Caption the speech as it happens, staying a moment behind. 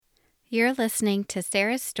You're listening to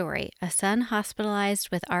Sarah's story, a son hospitalized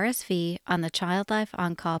with RSV on the Child Life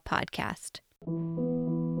On Call podcast.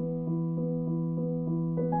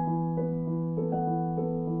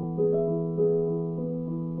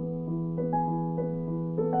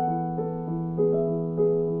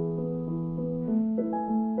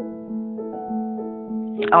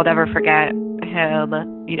 I'll never forget him,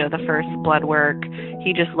 the first blood work.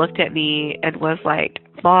 He just looked at me and was like,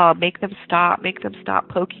 "Mom, make them stop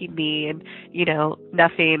poking me." And,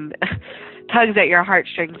 nothing tugs at your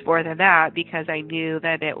heartstrings more than that, because I knew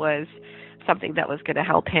that it was something that was going to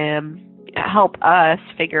help us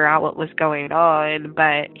figure out what was going on.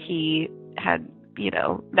 But he had,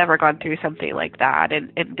 never gone through something like that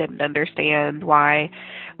and didn't understand why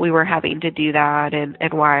we were having to do that and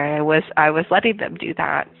why I was letting them do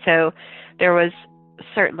that. So there was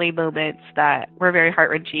certainly moments that were very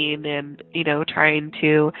heart-wrenching, and, trying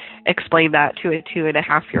to explain that to a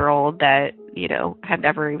 2.5-year-old that, had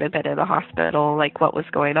never even been in a hospital, like what was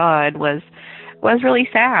going on was really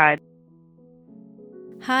sad.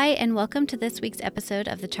 Hi, and welcome to this week's episode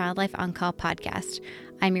of the Child Life On Call podcast.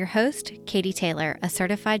 I'm your host, Katie Taylor, a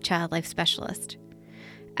certified child life specialist.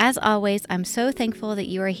 As always, I'm so thankful that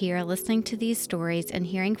you are here listening to these stories and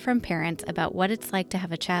hearing from parents about what it's like to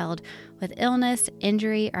have a child with illness,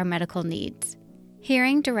 injury, or medical needs.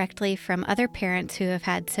 Hearing directly from other parents who have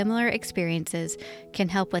had similar experiences can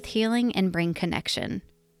help with healing and bring connection.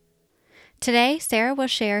 Today, Sarah will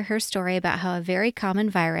share her story about how a very common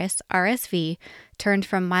virus, RSV, turned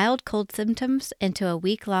from mild cold symptoms into a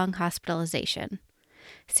week-long hospitalization.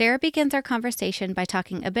 Sarah begins our conversation by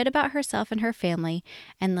talking a bit about herself and her family,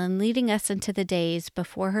 and then leading us into the days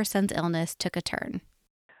before her son's illness took a turn.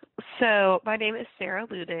 So my name is Sarah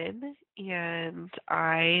Luden, and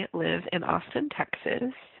I live in Austin,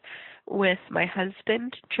 Texas, with my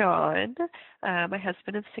husband, John, my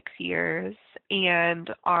husband of 6 years, and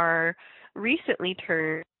our recently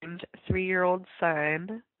turned 3-year-old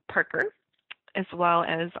son, Parker, as well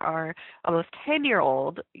as our almost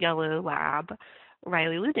 10-year-old yellow lab,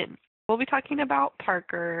 Riley Luden. We'll be talking about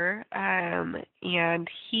Parker, and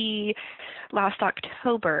he last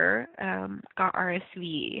October got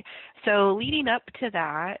RSV. So leading up to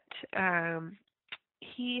that,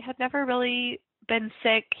 he had never really been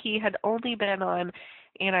sick. He had only been on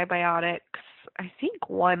antibiotics, I think,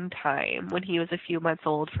 one time when he was a few months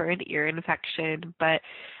old for an ear infection. But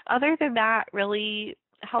other than that, really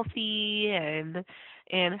healthy and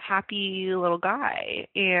happy little guy.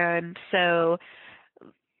 And so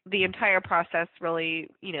the entire process really,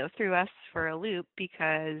 threw us for a loop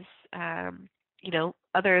because,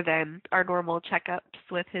 other than our normal checkups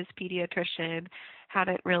with his pediatrician,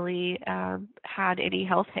 hadn't really had any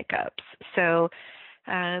health hiccups. So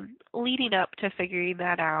leading up to figuring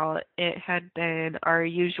that out, it had been our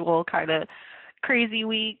usual kind of crazy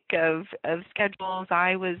week of schedules.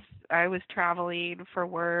 I was traveling for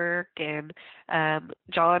work, and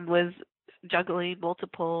John was juggling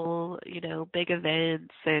multiple, big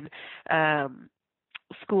events and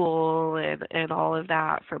school and all of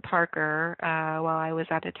that for Parker while I was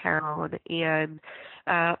out of town. And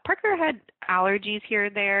Parker had allergies here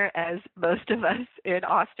and there, as most of us in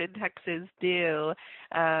Austin, Texas do.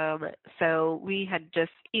 So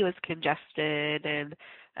he was congested and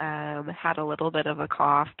had a little bit of a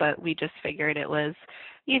cough, but we just figured it was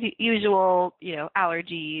usual,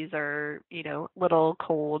 allergies or, little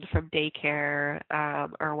cold from daycare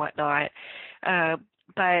or whatnot.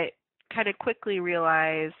 But kind of quickly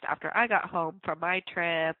realized after I got home from my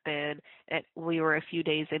trip and we were a few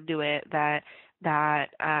days into it that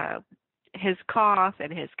his cough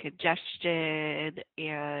and his congestion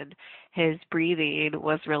and his breathing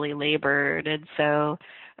was really labored. And so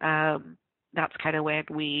that's kind of when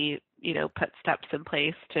we, put steps in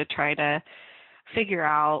place to try to figure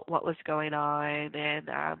out what was going on. And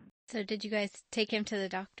So did you guys take him to the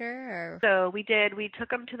doctor? So we did. We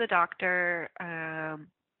took him to the doctor, a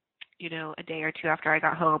day or two after I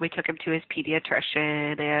got home. We took him to his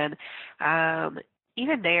pediatrician, and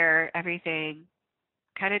even there, everything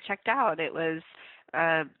kind of checked out. It was,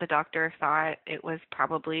 the doctor thought it was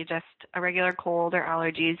probably just a regular cold or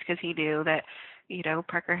allergies, because he knew that,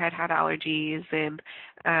 Parker had allergies. And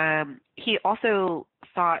he also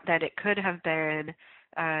thought that it could have been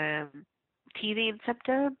teething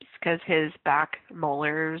symptoms, because his back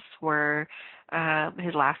molars were,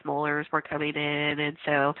 his last molars were coming in, and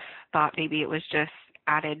so thought maybe it was just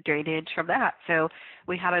added drainage from that. So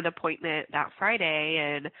we had an appointment that Friday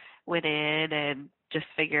and went in and just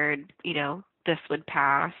figured, this would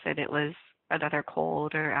pass, and it was another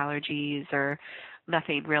cold or allergies or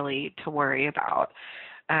nothing really to worry about.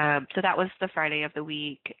 So that was the Friday of the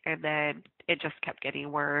week, and then it just kept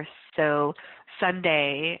getting worse. So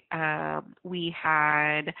Sunday, we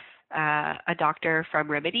had a doctor from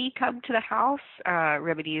Remedy come to the house.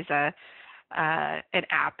 Remedy is an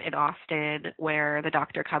app in Austin where the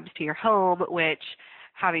doctor comes to your home, which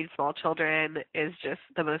having small children is just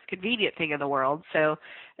the most convenient thing in the world. So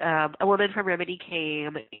a woman from Remedy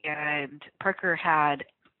came, and Parker had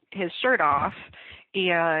his shirt off,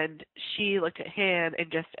 and she looked at him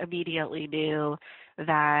and just immediately knew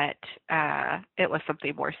that it was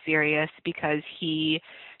something more serious, because she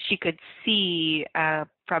could see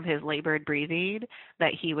from his labored breathing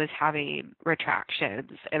that he was having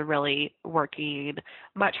retractions and really working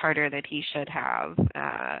much harder than he should have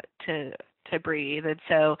to breathe. And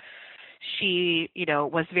so she,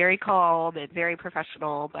 was very calm and very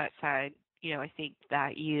professional, but said, I think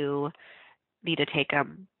that you need to take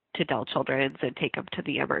him to Dell Children's and take him to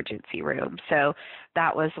the emergency room. So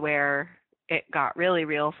that was where it got really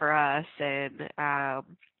real for us. And, I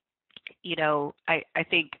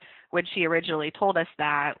think when she originally told us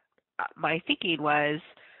that, my thinking was,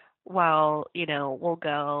 well, we'll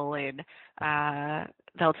go and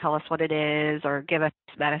they'll tell us what it is or give us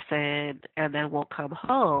medicine, and then we'll come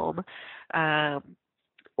home.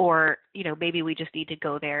 Or, maybe we just need to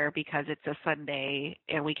go there because it's a Sunday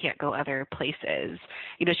and we can't go other places.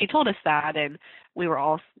 She told us that, and we were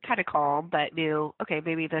all kind of calm, but knew, okay,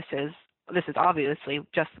 maybe this is obviously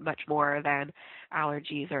just much more than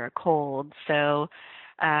allergies or a cold. So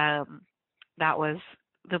that was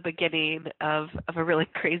the beginning of a really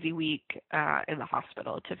crazy week in the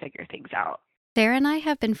hospital to figure things out. Sarah and I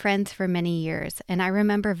have been friends for many years, and I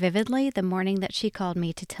remember vividly the morning that she called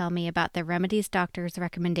me to tell me about the Remedies doctor's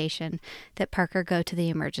recommendation that Parker go to the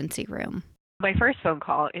emergency room. My first phone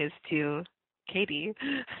call is to Katie.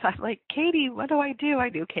 I'm like, Katie, what do? I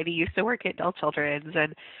knew Katie used to work at Dell Children's,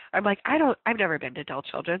 and I'm like, I've never been to Dell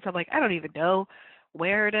Children's. I'm like, I don't even know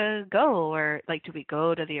where to go, or like, do we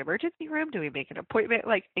go to the emergency room? Do we make an appointment?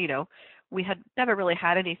 Like, we had never really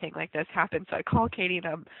had anything like this happen. So I call Katie,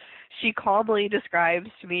 and she calmly describes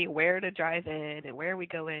to me where to drive in and where we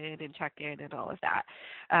go in and check in and all of that.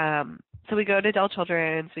 So we go to Dell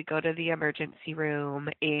Children's, we go to the emergency room,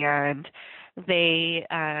 and they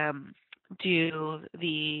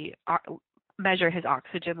measure his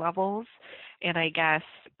oxygen levels. And I guess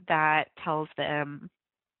that tells them,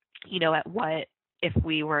 at what, if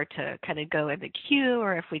we were to kind of go in the queue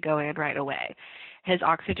or if we go in right away. His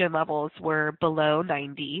oxygen levels were below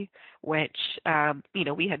 90, which,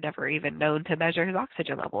 we had never even known to measure his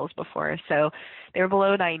oxygen levels before. So they were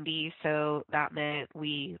below 90, so that meant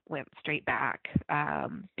we went straight back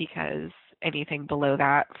because anything below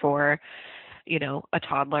that for, a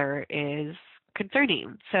toddler is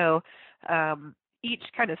concerning. So each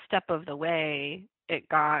kind of step of the way, it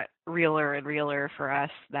got realer and realer for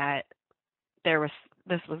us that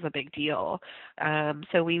this was a big deal.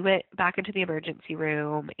 So we went back into the emergency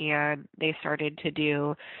room, and they started to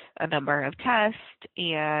do a number of tests,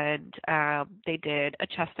 and they did a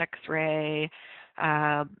chest x-ray.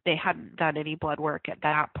 They hadn't done any blood work at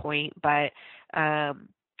that point, but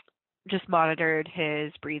just monitored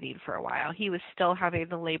his breathing for a while. He was still having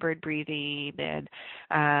the labored breathing, and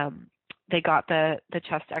they got the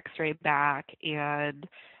chest x-ray back, and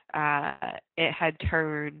it had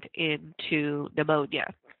turned into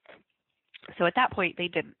pneumonia. So at that point, they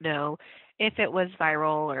didn't know if it was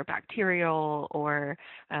viral or bacterial, or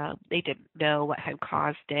they didn't know what had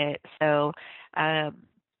caused it. So, and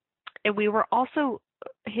we were also,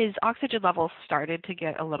 his oxygen levels started to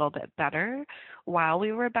get a little bit better while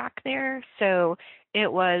we were back there. So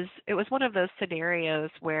it was one of those scenarios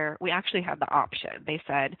where we actually had the option. They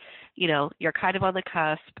said, you're kind of on the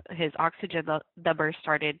cusp. His oxygen numbers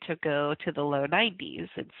started to go to the low 90s.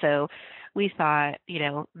 And so we thought,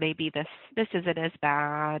 maybe this isn't as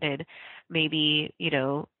bad, and maybe,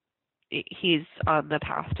 he's on the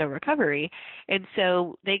path to recovery. And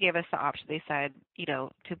so they gave us the option. They said,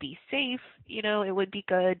 to be safe, it would be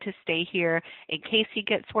good to stay here in case he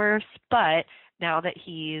gets worse. But now that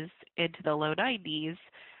he's into the low 90s,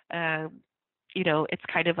 it's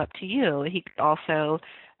kind of up to you. He could also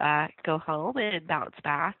go home and bounce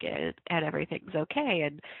back, and everything's okay.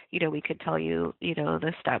 And, we could tell you,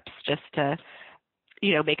 the steps just to,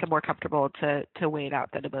 make him more comfortable to wait out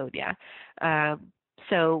the pneumonia.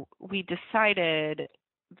 So we decided,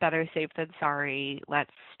 better safe than sorry, let's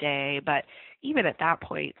stay. But even at that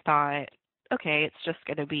point thought, okay, it's just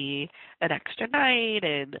going to be an extra night,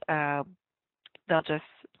 and they'll just,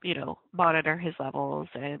 monitor his levels,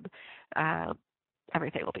 and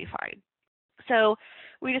everything will be fine. So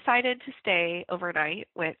we decided to stay overnight,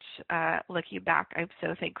 which, looking back, I'm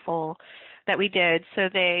so thankful that we did. So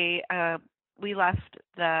we left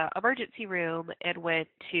the emergency room and went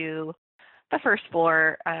to the first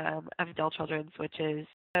floor of Adult Children's, which is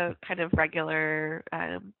a kind of regular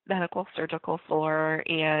medical surgical floor,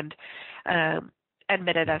 and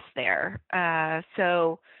admitted us there.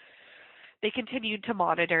 So they continued to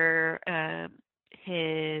monitor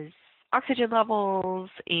his oxygen levels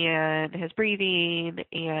and his breathing,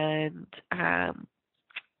 and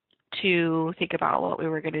to think about what we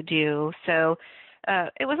were going to do. So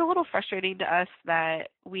it was a little frustrating to us that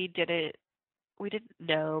we didn't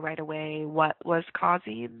know right away what was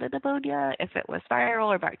causing the pneumonia, if it was viral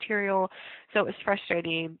or bacterial. So it was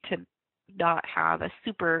frustrating to not have a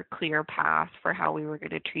super clear path for how we were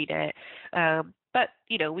going to treat it. But,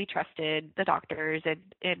 we trusted the doctors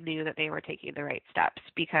and knew that they were taking the right steps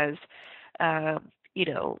because, of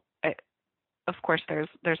course,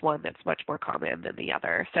 there's one that's much more common than the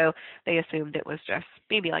other. So they assumed it was just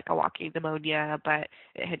maybe like a walking pneumonia, but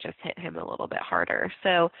it had just hit him a little bit harder.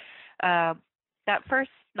 So that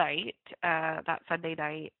first night, that Sunday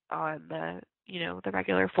night on the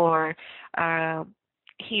regular floor,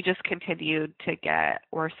 he just continued to get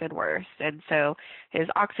worse and worse. And so his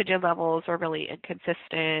oxygen levels were really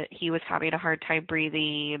inconsistent. He was having a hard time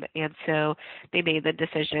breathing. And so they made the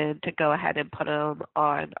decision to go ahead and put him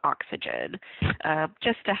on oxygen,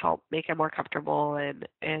 just to help make him more comfortable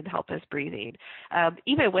and help his breathing.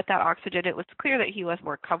 Even with that oxygen, it was clear that he was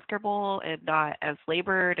more comfortable and not as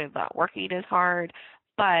labored and not working as hard.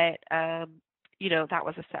 But, that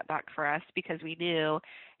was a setback for us because we knew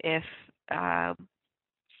if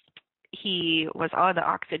he was on the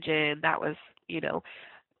oxygen, that was,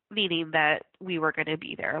 meaning that we were going to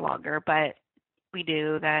be there longer, but we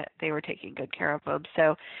knew that they were taking good care of him.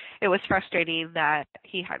 So it was frustrating that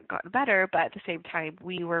he hadn't gotten better, but at the same time,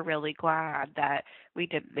 we were really glad that we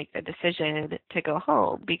didn't make the decision to go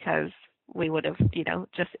home because we would have,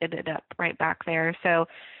 just ended up right back there. So,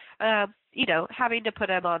 having to put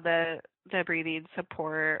him on the breathing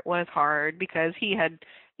support was hard because he had,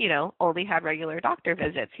 only had regular doctor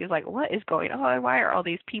visits. He was like, what is going on? Why are all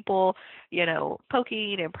these people,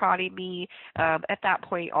 poking and prodding me? At that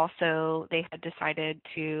point, also, they had decided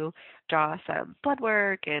to draw some blood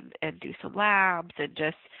work and do some labs and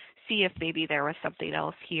just see if maybe there was something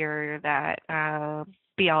else here that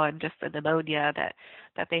beyond just the pneumonia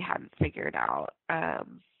that they hadn't figured out,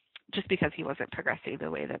 just because he wasn't progressing the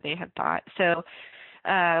way that they had thought. So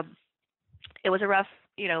it was a rough,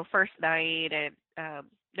 first night, and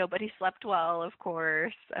nobody slept well, of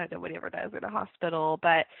course. Nobody ever does in a hospital,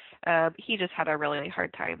 but he just had a really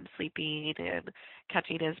hard time sleeping and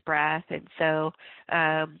catching his breath. And so,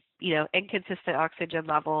 inconsistent oxygen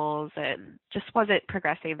levels and just wasn't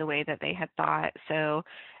progressing the way that they had thought. So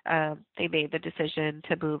they made the decision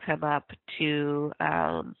to move him up to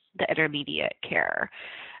the intermediate care.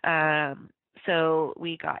 So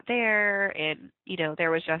we got there and,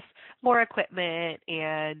 there was just more equipment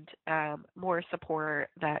and more support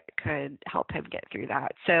that could help him get through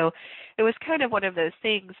that. So it was kind of one of those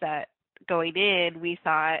things that going in, we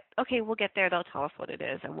thought, okay, we'll get there. They'll tell us what it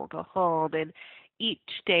is and we'll go home. And each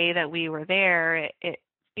day that we were there, it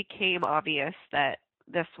became obvious that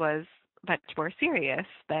this was much more serious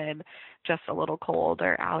than just a little cold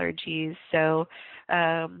or allergies. So,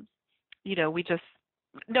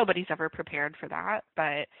 nobody's ever prepared for that,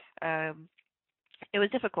 but it was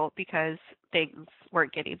difficult because things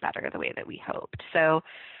weren't getting better the way that we hoped. So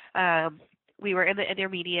we were in the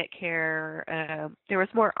intermediate care. There was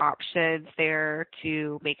more options there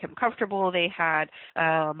to make him comfortable. They had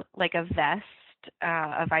like a vest,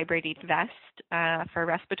 a vibrating vest for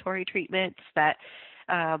respiratory treatments that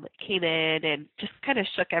came in and just kind of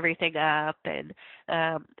shook everything up and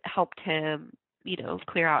helped him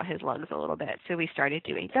clear out his lungs a little bit. So we started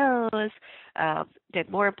doing those, did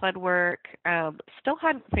more blood work, still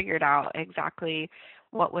hadn't figured out exactly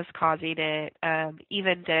what was causing it,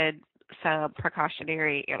 even did some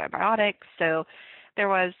precautionary antibiotics. So there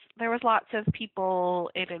was lots of people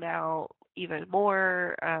in and out, even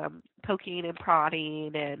more poking and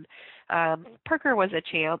prodding, and Parker was a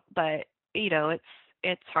champ, but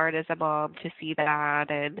it's hard as a mom to see that,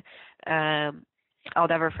 and I'll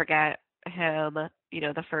never forget him,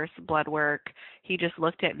 the first blood work. He just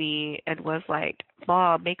looked at me and was like,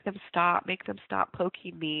 Mom, make them stop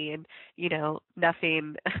poking me. And,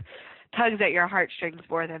 nothing tugs at your heartstrings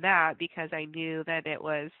more than that, because I knew that it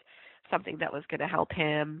was something that was going to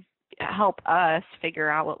help us figure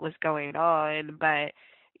out what was going on. But,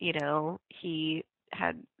 he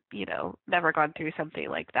had never gone through something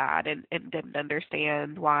like that and didn't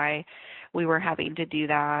understand why we were having to do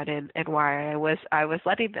that and why I was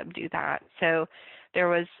letting them do that. So there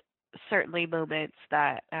was certainly moments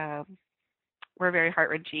that were very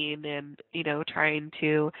heart-wrenching, and trying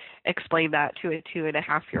to explain that to a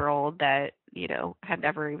 2.5-year-old that had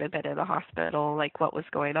never even been in the hospital, like what was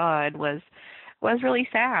going on, was really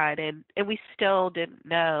sad. And we still didn't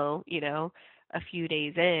know, a few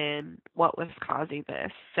days in, what was causing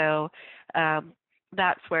this. So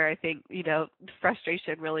that's where I think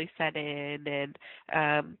frustration really set in. And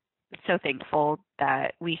so thankful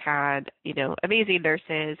that we had amazing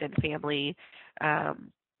nurses and family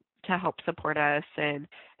to help support us and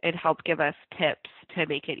help give us tips to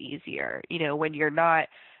make it easier. When you're not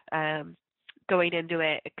going into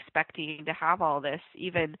it expecting to have all this,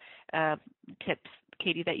 even tips,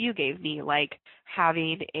 Katie, that you gave me, like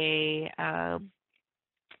having a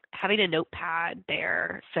notepad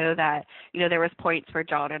there, so that there was points where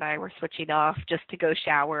John and I were switching off just to go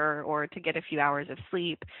shower or to get a few hours of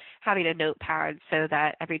sleep, having a notepad so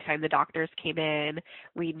that every time the doctors came in,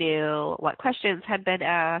 we knew what questions had been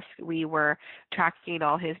asked. We were tracking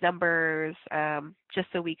all his numbers, just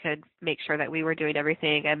so we could make sure that we were doing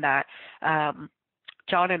everything, and that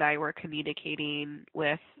John and I were communicating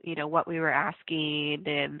with what we were asking,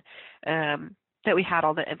 and that we had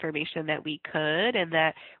all the information that we could, and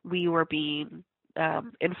that we were being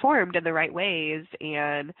informed in the right ways,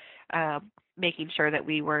 and making sure that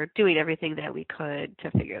we were doing everything that we could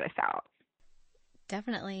to figure this out.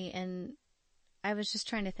 Definitely. And I was just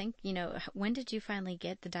trying to think, when did you finally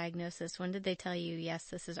get the diagnosis? When did they tell you, yes,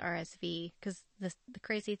 this is RSV? Because the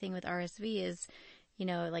crazy thing with RSV is,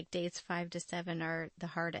 like days 5 to 7 are the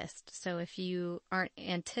hardest. So if you aren't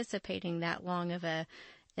anticipating that long of a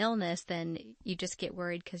illness, then you just get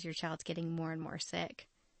worried because your child's getting more and more sick.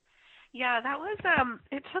 Yeah, that was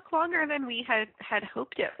it took longer than we had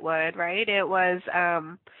hoped it would, right? It was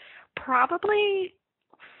probably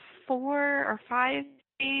 4 or 5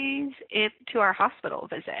 days into our hospital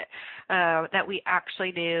visit that we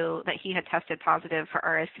actually knew that he had tested positive for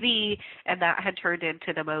RSV, and that had turned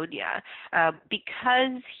into pneumonia.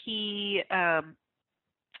 Because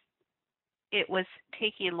it was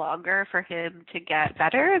taking longer for him to get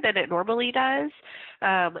better than it normally does.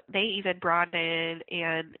 They even brought in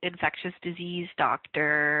an infectious disease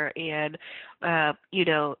doctor, and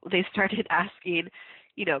they started asking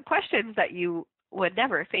questions that you would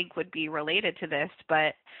never think would be related to this,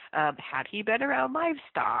 but had he been around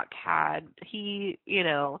livestock? Had he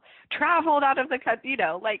traveled out of the country?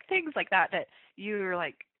 Like things like that you're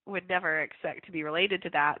like would never expect to be related to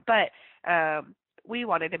that. But we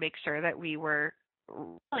wanted to make sure that we were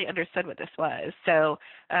really understood what this was. So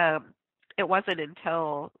it wasn't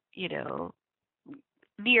until,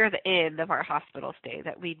 near the end of our hospital stay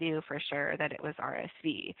that we knew for sure that it was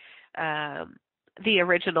RSV. The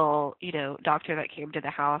original, doctor that came to the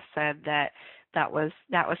house said that was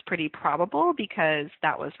pretty probable, because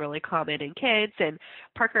that was really common in kids. And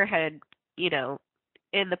Parker had,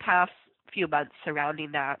 in the past few months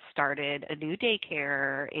surrounding that, started a new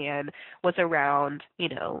daycare and was around,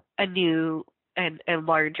 a new and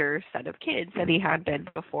larger set of kids than he had been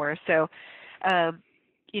before. So,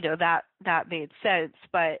 that made sense,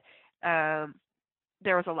 but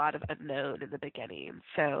there was a lot of unknown in the beginning.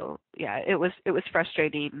 So yeah, it was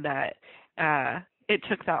frustrating that it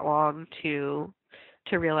took that long to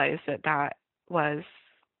realize that was,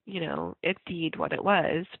 indeed what it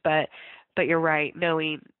was. But you're right,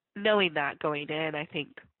 knowing that going in, I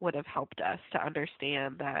think would have helped us to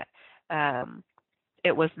understand that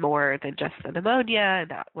it was more than just the pneumonia, and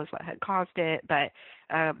that was what had caused it. But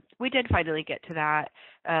we did finally get to that.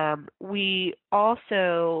 We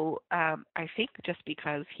also, I think just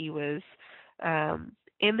because he was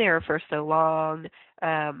in there for so long,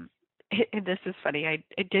 and this is funny, I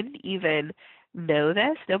didn't even know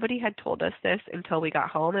this. Nobody had told us this until we got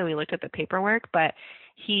home and we looked at the paperwork, but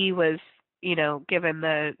he was given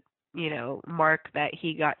the, mark that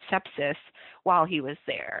he got sepsis while he was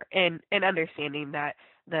there, and understanding that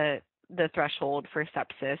the threshold for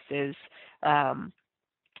sepsis is,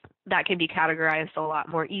 that can be categorized a lot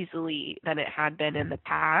more easily than it had been in the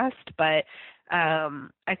past. But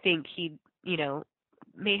I think he,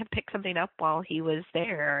 may have picked something up while he was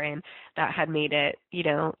there, and that had made it,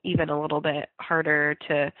 even a little bit harder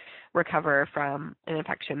to recover from an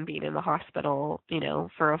infection being in the hospital,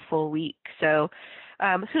 for a full week. So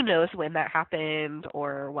who knows when that happened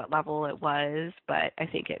or what level it was, but I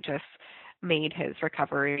think it just made his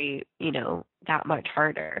recovery, that much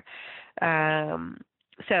harder.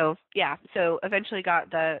 so eventually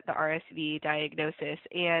got the RSV diagnosis,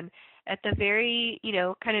 and at the very,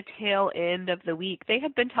 kind of tail end of the week, they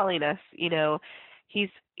had been telling us, he's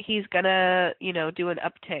he's gonna, do an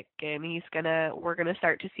uptick, and we're gonna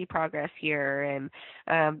start to see progress here, and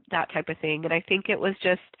that type of thing. And I think it was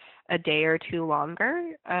just a day or two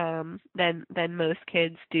longer than most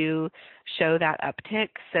kids do show that uptick.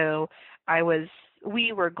 So I was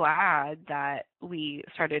we were glad that we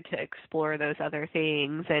started to explore those other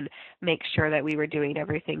things and make sure that we were doing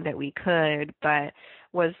everything that we could, but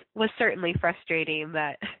was certainly frustrating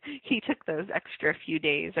that he took those extra few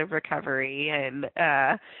days of recovery, and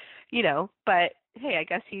but hey, I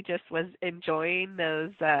guess he just was enjoying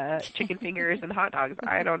those chicken fingers and hot dogs.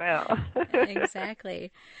 I don't know.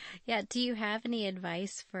 Exactly. Yeah. Do you have any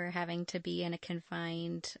advice for having to be in a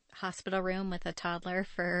confined hospital room with a toddler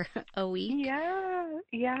for a week?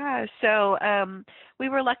 Yeah. So we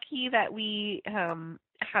were lucky that we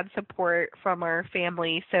had support from our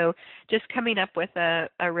family. So just coming up with a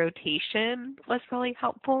rotation was really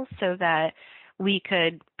helpful, so that we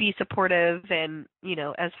could be supportive and,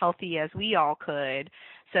 as healthy as we all could.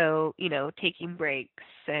 So, taking breaks,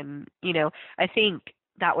 and, I think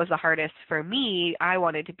that was the hardest for me. I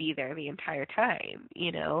wanted to be there the entire time.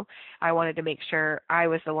 I wanted to make sure I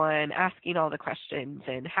was the one asking all the questions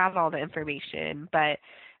and have all the information, but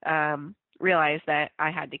realized that I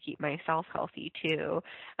had to keep myself healthy too.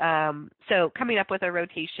 So coming up with a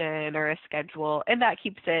rotation or a schedule, and that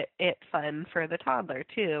keeps it fun for the toddler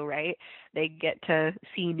too, right? They get to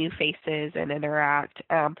see new faces and interact.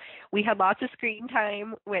 We had lots of screen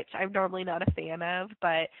time, which I'm normally not a fan of,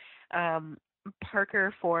 but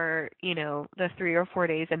Parker, for the 3 or 4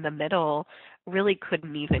 days in the middle, really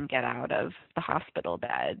couldn't even get out of the hospital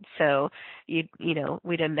bed. So we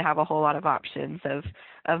didn't have a whole lot of options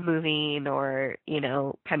of moving, or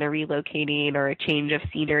kind of relocating, or a change of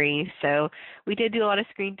scenery. So we did do a lot of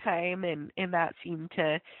screen time, and that seemed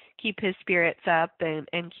to keep his spirits up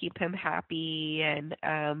and keep him happy.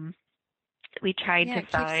 And we tried Yeah, to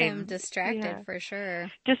it keeps him find, distracted for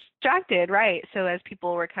sure. distracted, right? So as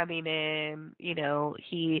people were coming in,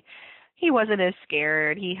 he wasn't as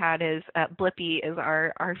scared. He had his Blippi is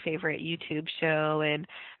our favorite YouTube show, and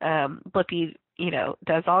Blippi,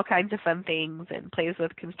 does all kinds of fun things and plays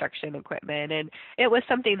with construction equipment, and it was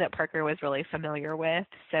something that Parker was really familiar with,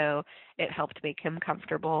 so it helped make him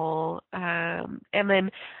comfortable. And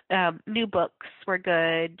then new books were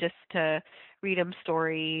good, just to read him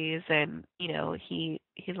stories, and he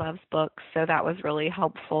loves books, so that was really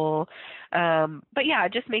helpful. But yeah,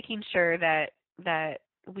 just making sure that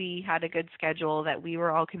we had a good schedule, that we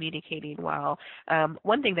were all communicating well.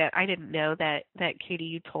 One thing that I didn't know that Katie,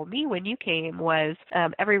 you told me when you came, was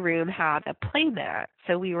every room had a play mat,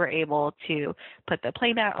 so we were able to put the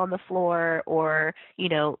play mat on the floor, or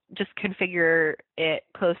just configure it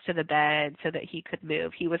close to the bed so that he could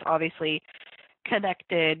move. He was obviously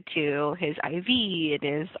connected to his IV and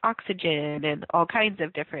his oxygen and all kinds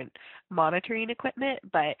of different monitoring equipment,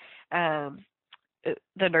 but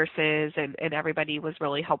the nurses and everybody was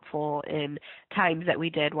really helpful in times that we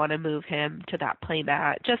did want to move him to that play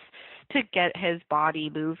mat, just to get his body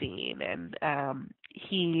moving. And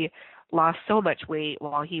he lost so much weight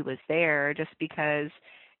while he was there, just because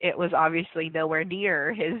it was obviously nowhere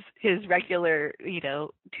near his regular,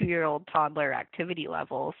 2-year-old toddler activity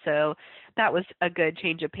level. So that was a good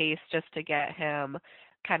change of pace, just to get him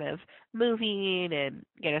kind of moving and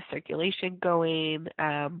get a circulation going.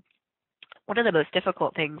 One of the most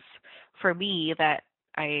difficult things for me that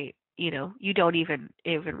you don't even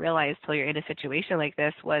realize till you're in a situation like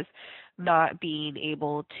this, was not being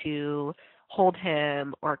able to hold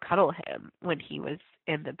him or cuddle him when he was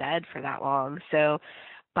in the bed for that long. So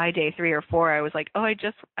by day 3 or 4, I was like, oh, I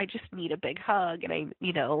just need a big hug, and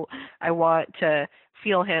I want to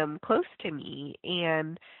feel him close to me,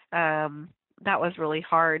 and that was really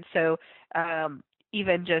hard. So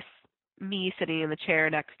even just me sitting in the chair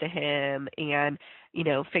next to him, and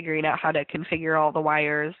figuring out how to configure all the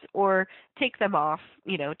wires, or take them off,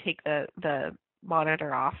 take the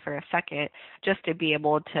monitor off for a second, just to be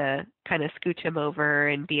able to kind of scooch him over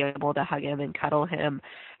and be able to hug him and cuddle him,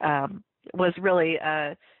 was really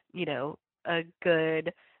a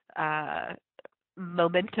good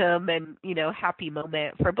momentum and happy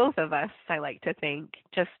moment for both of us, I like to think,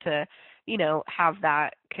 just to have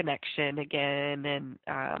that connection again, and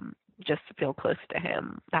just to feel close to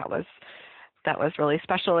him. That was really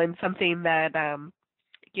special, and something that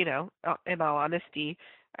in all honesty,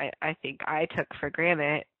 I think I took for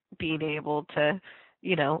granted, being able to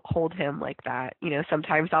hold him like that.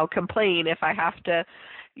 Sometimes I'll complain if I have to,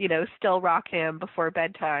 still rock him before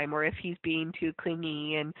bedtime or if he's being too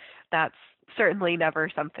clingy, and that's certainly never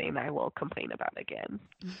something I will complain about again.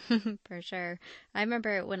 For sure. I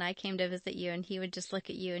remember when I came to visit you and he would just look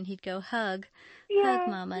at you and he'd go, hug, Yeah, hug,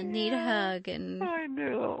 mama, need a hug. And I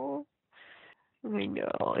know. I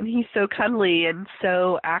know. And he's so cuddly and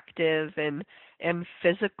so active and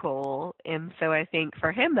physical. And so I think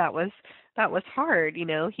for him that was hard.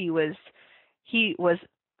 He was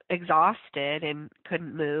exhausted and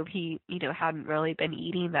couldn't move. He, hadn't really been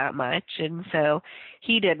eating that much, and so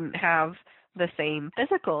he didn't have the same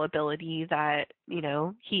physical ability that,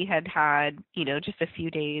 he had, just a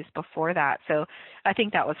few days before that. So I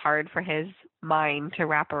think that was hard for his mind to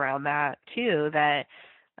wrap around that too, that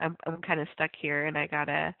I'm kind of stuck here and I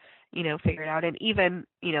gotta, figure it out. And even,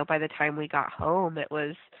 by the time we got home, it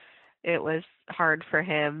was hard for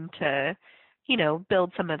him to,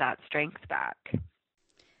 build some of that strength back.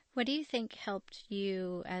 what do you think helped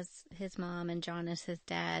you as his mom and John as his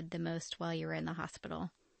dad the most while you were in the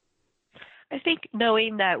hospital? I think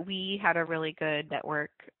knowing that we had a really good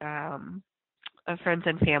network of friends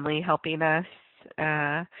and family helping us.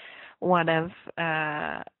 One of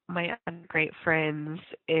my other great friends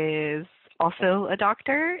is also a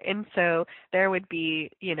doctor, and so there would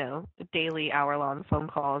be, daily hour-long phone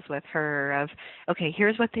calls with her of, okay,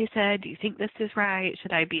 here's what they said. Do you think this is right?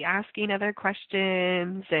 Should I be asking other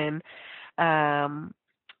questions? And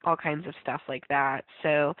all kinds of stuff like that.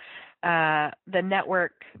 So the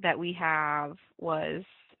network that we have was,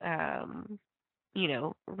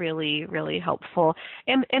 really, really helpful.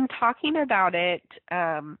 And talking about it,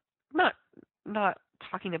 not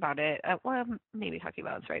talking about it, well, maybe talking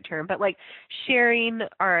about it's the right term, but like sharing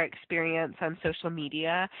our experience on social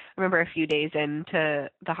media. I remember a few days into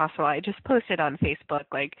the hospital, I just posted on Facebook,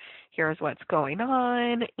 like, here's what's going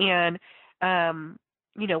on. And,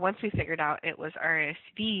 once we figured out it was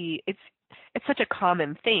RSV, it's such a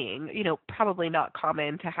common thing, probably not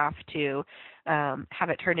common to have to have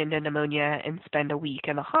it turn into pneumonia and spend a week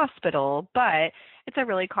in the hospital, but it's a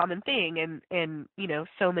really common thing and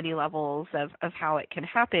so many levels of how it can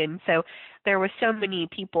happen. So there was so many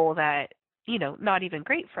people that, not even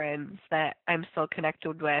great friends that I'm still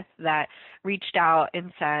connected with that reached out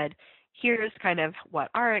and said, here's kind of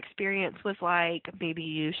what our experience was like. Maybe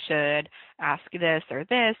you should ask this or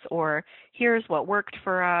this, or here's what worked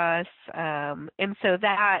for us. And so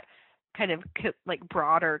that kind of like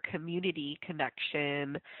broader community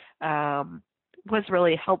connection was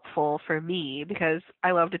really helpful for me because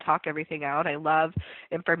I love to talk everything out. I love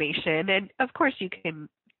information. And of course you can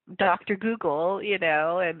Dr. Google,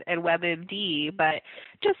 and WebMD, but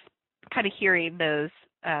just kind of hearing those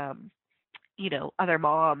other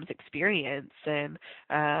moms' experience, and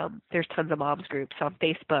there's tons of moms groups on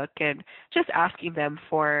Facebook, and just asking them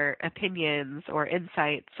for opinions or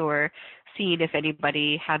insights or seeing if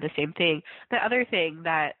anybody had the same thing. The other thing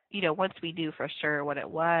that, once we knew for sure what it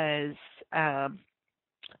was,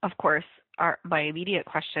 of course, my immediate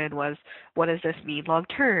question was, what does this mean long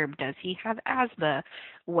term? Does he have asthma?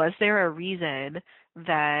 Was there a reason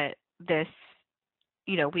that this,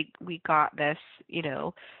 we got this,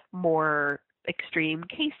 more extreme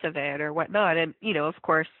case of it or whatnot? And, of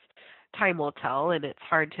course, time will tell, and it's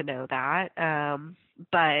hard to know that.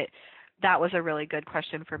 But that was a really good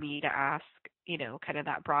question for me to ask, kind of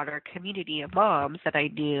that broader community of moms that I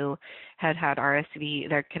knew had RSV,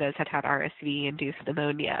 their kiddos had RSV-induced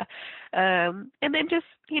pneumonia. And then just,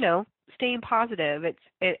 staying positive.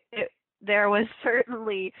 There was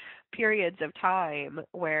certainly periods of time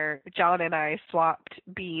where John and I swapped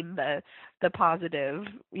being the positive,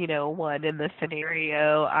 one in the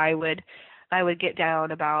scenario. I would get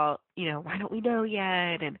down about, why don't we know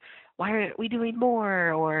yet? And why aren't we doing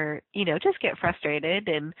more? Or, just get frustrated.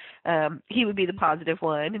 And he would be the positive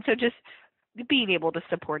one. And so just being able to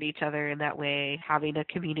support each other in that way, having a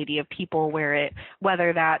community of people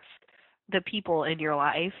whether that's the people in your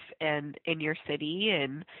life and in your city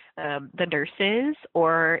and the nurses,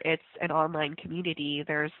 or it's an online community,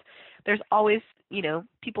 there's always,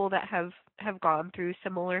 people that have gone through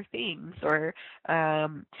similar things, or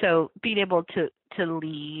so being able to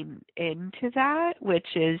lean into that, which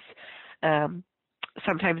is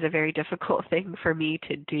sometimes a very difficult thing for me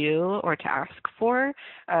to do or to ask for,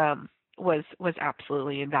 was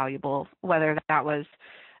absolutely invaluable, whether that was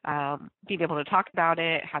being able to talk about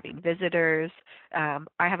it, having visitors. I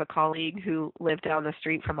have a colleague who lived down the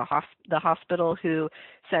street from the hospital who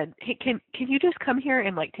said, hey, can you just come here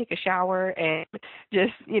and like take a shower and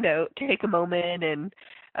just, take a moment? And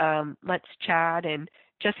let's chat. And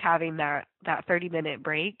just having that 30-minute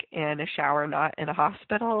break and a shower not in a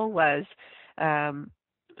hospital was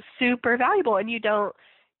super valuable. And you don't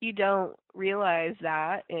realize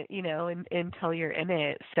that, until you're in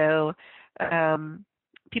it. So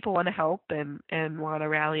people want to help and want to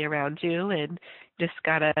rally around you, and just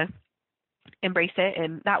gotta embrace it.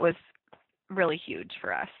 And that was really huge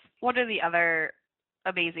for us. One of the other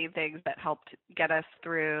amazing things that helped get us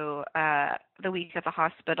through the week at the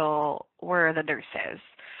hospital were the nurses.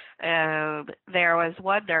 There was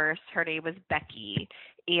one nurse, her name was Becky,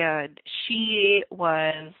 and she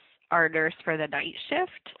was our nurse for the night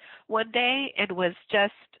shift one day, and was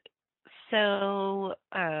just so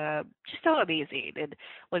amazing, and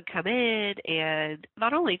would come in and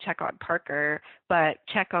not only check on Parker, but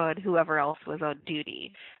check on whoever else was on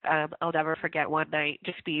duty. I'll never forget one night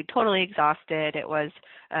just being totally exhausted. It was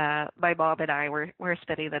my mom and I were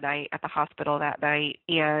spending the night at the hospital that night,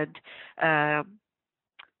 and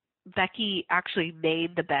Becky actually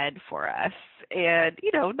made the bed for us. And,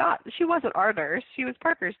 she wasn't our nurse, she was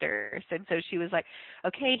Parker's nurse. And so she was like,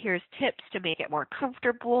 okay, here's tips to make it more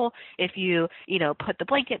comfortable. If you, put the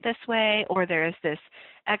blanket this way, or there's this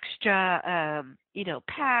extra,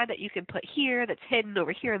 pad that you can put here that's hidden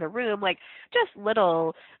over here in the room, like just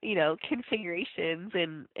little, configurations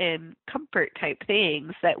and comfort type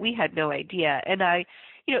things that we had no idea. And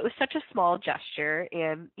it was such a small gesture,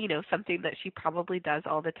 and, something that she probably does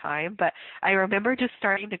all the time. But I remember just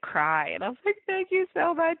starting to cry, and I was like, thank you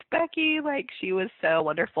so much, Becky. Like, she was so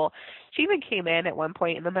wonderful. She even came in at one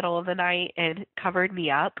point in the middle of the night and covered me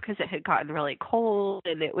up because it had gotten really cold,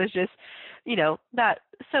 and it was just, that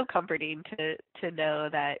so comforting to know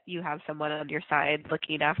that you have someone on your side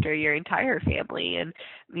looking after your entire family and,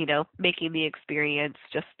 making the experience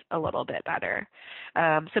just a little bit better.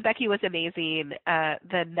 So Becky was amazing.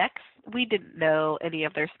 We didn't know any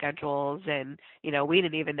of their schedules, and, we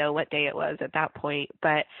didn't even know what day it was at that point,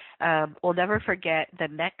 but we'll never forget the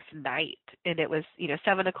next night, and it was,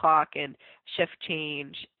 7:00 and shift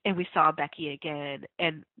change, and we saw Becky again,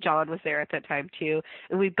 and John was there at that time too,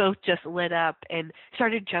 and we both just lit up and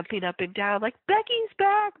started jumping up and down like, Becky's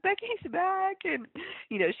back, and,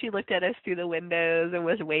 she looked at us through the windows and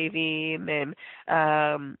was waving, and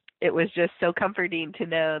it was just so comforting to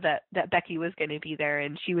know that Becky was going to be there,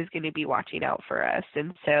 and she was going to be watching out for us.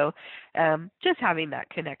 And so just having that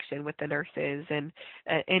connection with the nurses and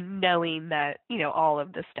knowing that, all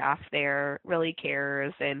of the staff there really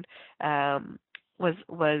cares and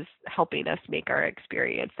was helping us make our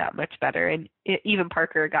experience that much better. And even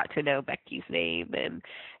Parker got to know Becky's name,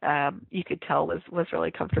 and you could tell was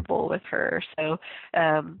really comfortable with her. So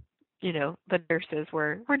the nurses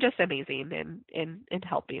were just amazing in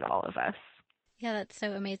helping all of us. Yeah, that's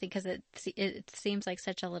so amazing because it seems like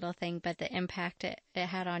such a little thing, but the impact it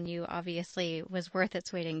had on you obviously was worth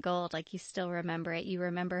its weight in gold. Like, you still remember it. You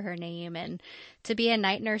remember her name. And to be a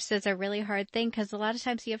night nurse is a really hard thing because a lot of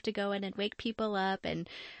times you have to go in and wake people up, and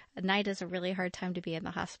night is a really hard time to be in the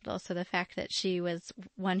hospital. So the fact that she was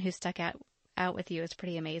one who stuck out with you is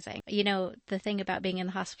pretty amazing. The thing about being in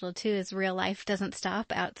the hospital too is real life doesn't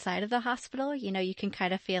stop outside of the hospital. You can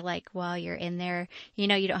kind of feel like while you're in there, you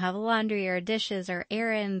don't have laundry or dishes or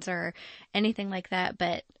errands or anything like that,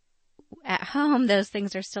 but at home those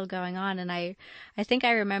things are still going on. And I think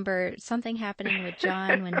I remember something happening with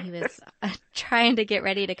John when he was trying to get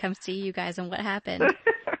ready to come see you guys. And what happened?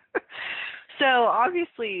 So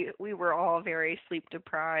obviously we were all very sleep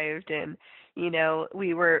deprived, and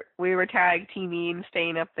we were tag teaming,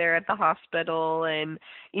 staying up there at the hospital, and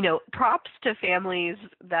props to families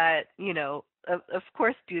that of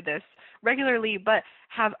course do this regularly, but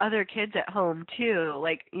have other kids at home too.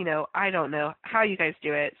 Like, I don't know how you guys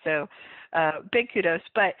do it, so big kudos.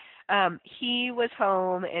 But he was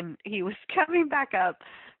home, and he was coming back up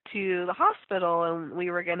to the hospital, and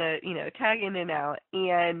we were gonna tag in and out,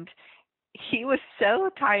 and he was so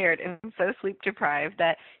tired and so sleep deprived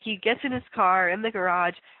that he gets in his car in the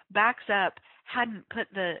garage, backs up, hadn't put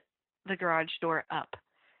the garage door up.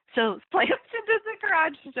 So slams into the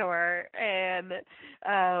garage door, and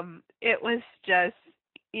it was just,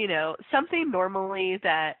 something normally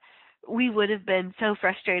that we would have been so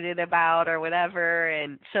frustrated about or whatever.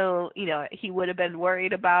 And so, he would have been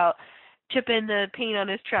worried about chipping the paint on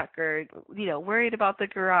his truck or, worried about the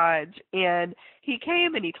garage. And he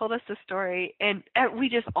came and he told us the story, and we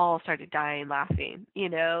just all started dying laughing,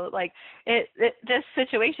 like this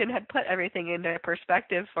situation had put everything into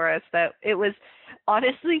perspective for us, that it was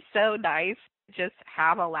honestly so nice just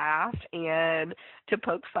have a laugh and to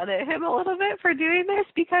poke fun at him a little bit for doing this,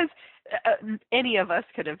 because any of us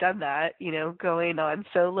could have done that, going on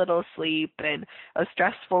so little sleep and a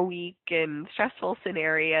stressful week and stressful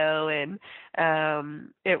scenario. And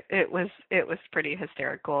it was pretty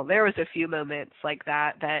hysterical. There was a few moments like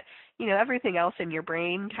that, everything else in your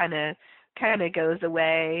brain kind of goes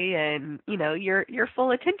away, and your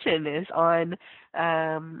full attention is on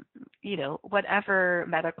whatever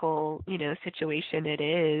medical situation it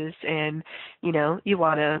is, and you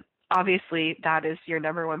want to, obviously that is your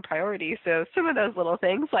number one priority. So some of those little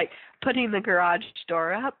things like putting the garage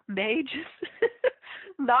door up may just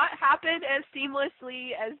not happen as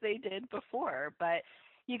seamlessly as they did before, but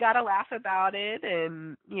you got to laugh about it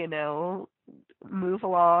and move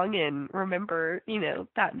along and remember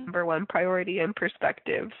that number one priority and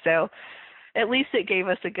perspective. So at least it gave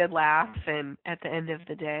us a good laugh, and at the end of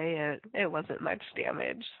the day it wasn't much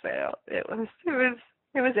damage, so it was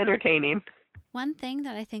entertaining. One thing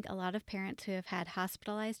that I think a lot of parents who have had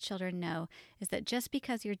hospitalized children know is that just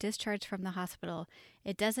because you're discharged from the hospital,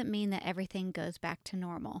 it doesn't mean that everything goes back to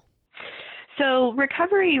normal. So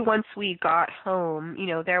recovery, once we got home,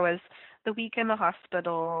 there was the week in the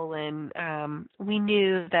hospital, and we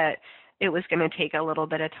knew that it was going to take a little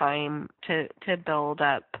bit of time to build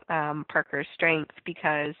up Parker's strength,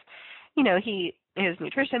 because his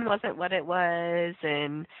nutrition wasn't what it was,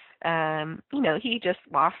 and he just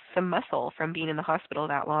lost some muscle from being in the hospital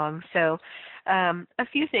that long. So a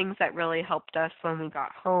few things that really helped us when we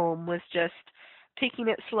got home was just taking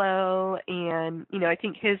it slow, and I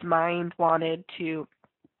think his mind wanted to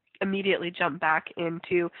immediately jump back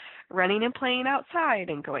into running and playing outside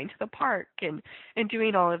and going to the park and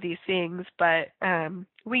doing all of these things, but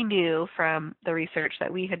we knew from the research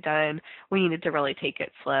that we had done we needed to really take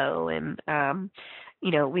it slow, and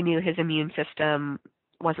we knew his immune system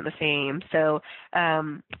wasn't the same, so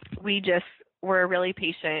we just were really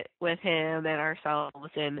patient with him and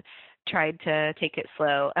ourselves and tried to take it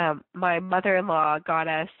slow. My mother-in-law got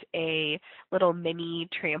us a little mini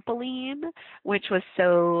trampoline, which was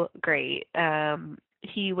so great.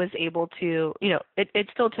 He was able to, it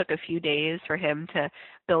still took a few days for him to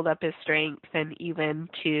build up his strength and even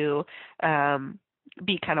to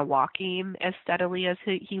be kind of walking as steadily as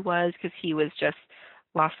he was, because he was just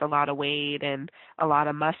lost a lot of weight and a lot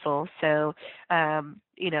of muscle. So,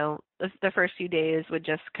 the first few days would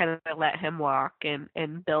just kind of let him walk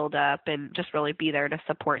and build up and just really be there to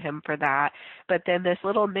support him for that. But then this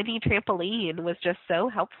little mini trampoline was just so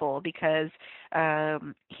helpful, because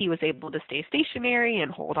he was able to stay stationary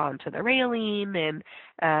and hold on to the railing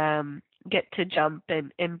and get to jump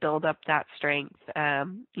and build up that strength, a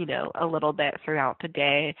little bit throughout the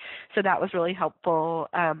day. So that was really helpful.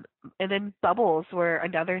 And then bubbles were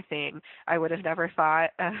another thing I would have never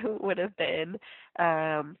thought would have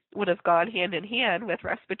gone hand in hand with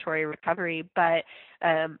respiratory recovery. But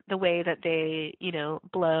the way that they,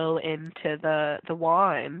 blow into the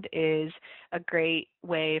wand is a great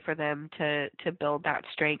way for them to build that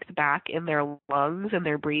strength back in their lungs and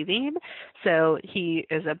their breathing. So he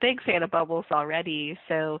is a big fan of bubbles already.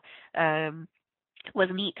 So it was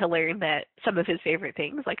neat to learn that some of his favorite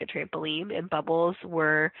things, like a trampoline and bubbles,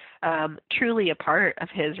 were truly a part of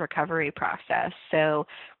his recovery process. So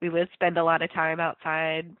we would spend a lot of time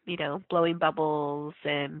outside, blowing bubbles,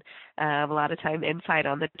 and a lot of time inside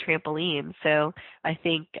on the trampoline. So I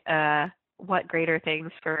think what greater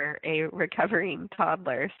things for a recovering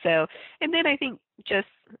toddler. So, and then I think just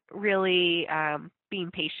really being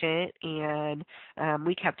patient, and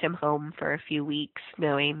we kept him home for a few weeks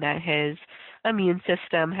knowing that his immune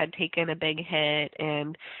system had taken a big hit,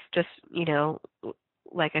 and just,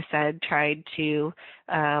 like I said, tried to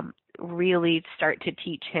really start to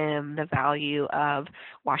teach him the value of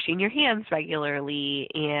washing your hands regularly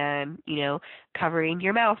and, covering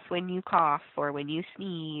your mouth when you cough or when you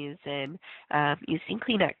sneeze, and using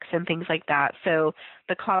Kleenex and things like that. So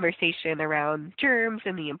the conversation around germs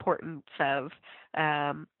and the importance of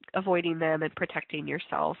avoiding them and protecting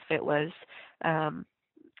yourself, it was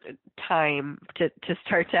time to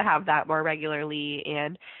start to have that more regularly,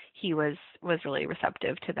 and he was really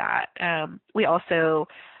receptive to that. We also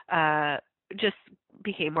just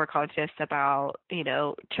became more conscious about,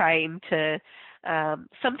 trying to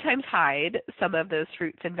sometimes hide some of those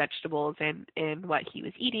fruits and vegetables in what he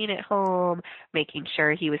was eating at home, making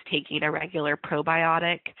sure he was taking a regular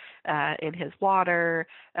probiotic in his water,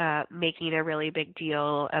 making a really big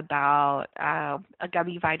deal about a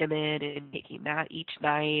gummy vitamin and taking that each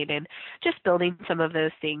night, and just building some of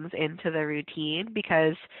those things into the routine,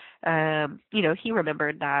 because, he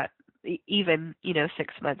remembered that even,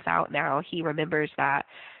 6 months out now, he remembers that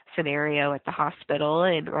scenario at the hospital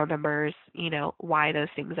and remembers, why those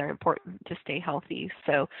things are important to stay healthy.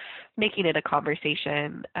 So making it a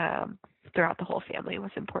conversation throughout the whole family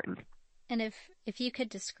was important. And if you could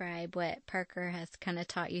describe what Parker has kind of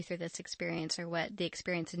taught you through this experience, or what the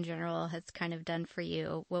experience in general has kind of done for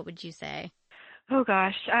you, what would you say? Oh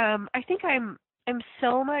gosh, I think I'm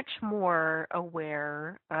so much more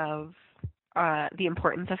aware of the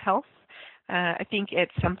importance of health. I think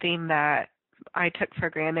it's something that I took for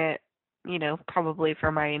granted, probably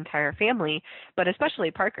for my entire family, but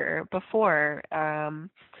especially Parker before.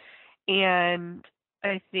 And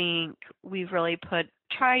I think we've really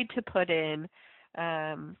tried to put in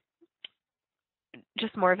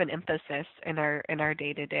just more of an emphasis in our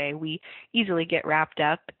day to day. We easily get wrapped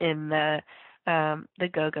up in the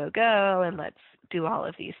go go go and let's do all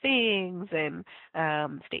of these things and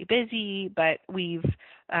stay busy, but we've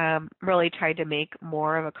really tried to make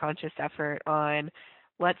more of a conscious effort on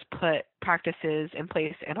let's put practices in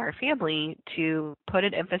place in our family to put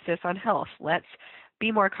an emphasis on health. Let's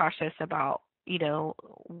be more cautious about what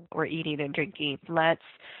we're eating and drinking. Let's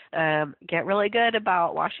get really good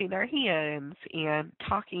about washing our hands and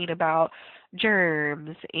talking about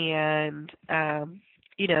germs and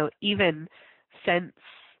even since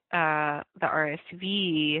the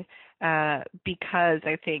RSV, because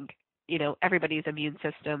I think everybody's immune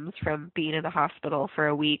systems from being in the hospital for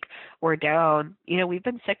a week were down. We've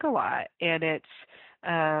been sick a lot, and it's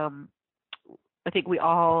I think we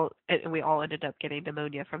all ended up getting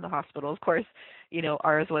pneumonia from the hospital. Of course,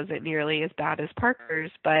 ours wasn't nearly as bad as Parker's,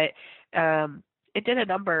 but it did a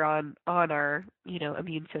number on our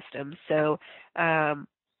immune system. So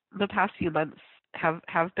the past few months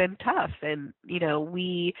have been tough, and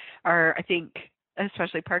we are, I think,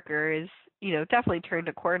 especially Parker is definitely turned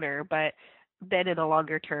a corner, but been in a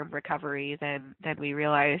longer term recovery than we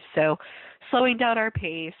realized. So slowing down our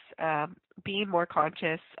pace, being more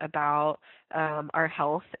conscious about our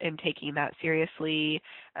health and taking that seriously,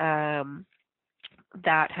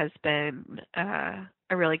 that has been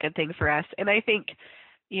a really good thing for us. And I think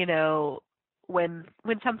when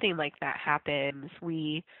something like that happens,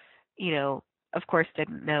 we of course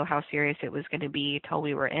didn't know how serious it was going to be till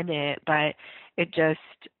we were in it, but it just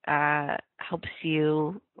helps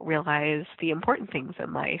you realize the important things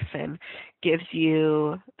in life and gives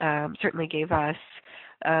you, certainly gave us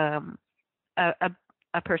a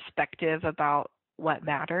perspective about what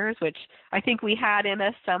matters, which I think we had in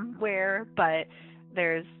us somewhere, but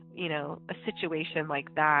there's, a situation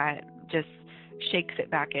like that just shakes it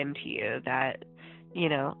back into you that,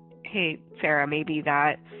 hey, Sarah, maybe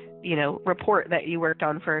that report that you worked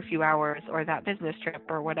on for a few hours, or that business trip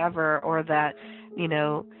or whatever, or that,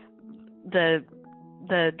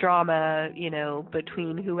 the drama,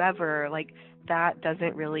 between whoever, like that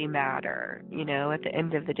doesn't really matter. At the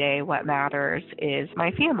end of the day, what matters is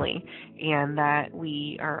my family and that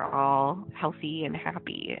we are all healthy and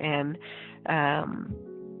happy. And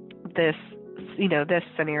this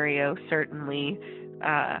scenario certainly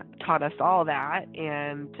taught us all that.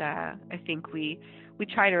 And I think we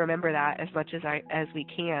try to remember that as much as we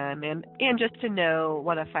can, and just to know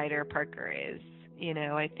what a fighter Parker is.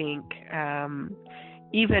 I think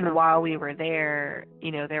even while we were there,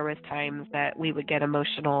 there was times that we would get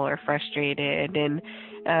emotional or frustrated, and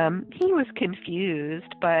he was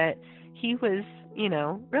confused, but he was,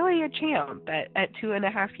 really a champ at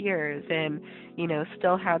 2.5 years, and,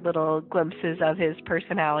 still had little glimpses of his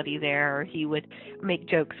personality there. He would make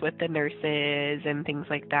jokes with the nurses and things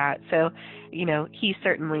like that. So, he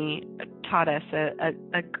certainly taught us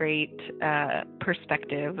a great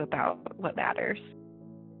perspective about what matters.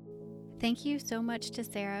 Thank you so much to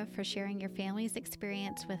Sarah for sharing your family's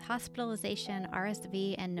experience with hospitalization,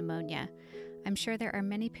 RSV, and pneumonia. I'm sure there are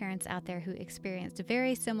many parents out there who experienced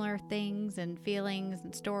very similar things and feelings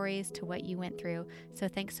and stories to what you went through, so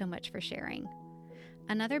thanks so much for sharing.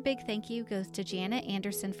 Another big thank you goes to Janet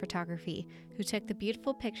Anderson Photography, who took the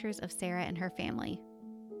beautiful pictures of Sarah and her family.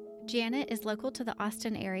 Janet is local to the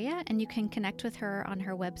Austin area, and you can connect with her on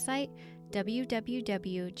her website,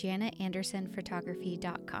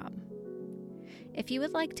 www.janetandersonphotography.com. If you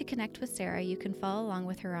would like to connect with Sarah, you can follow along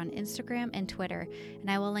with her on Instagram and Twitter,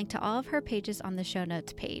 and I will link to all of her pages on the show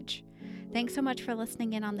notes page. Thanks so much for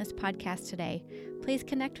listening in on this podcast today. Please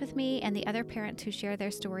connect with me and the other parents who share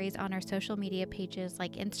their stories on our social media pages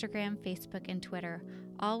like Instagram, Facebook, and Twitter,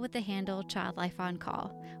 all with the handle Child Life on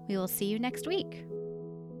Call. We will see you next week.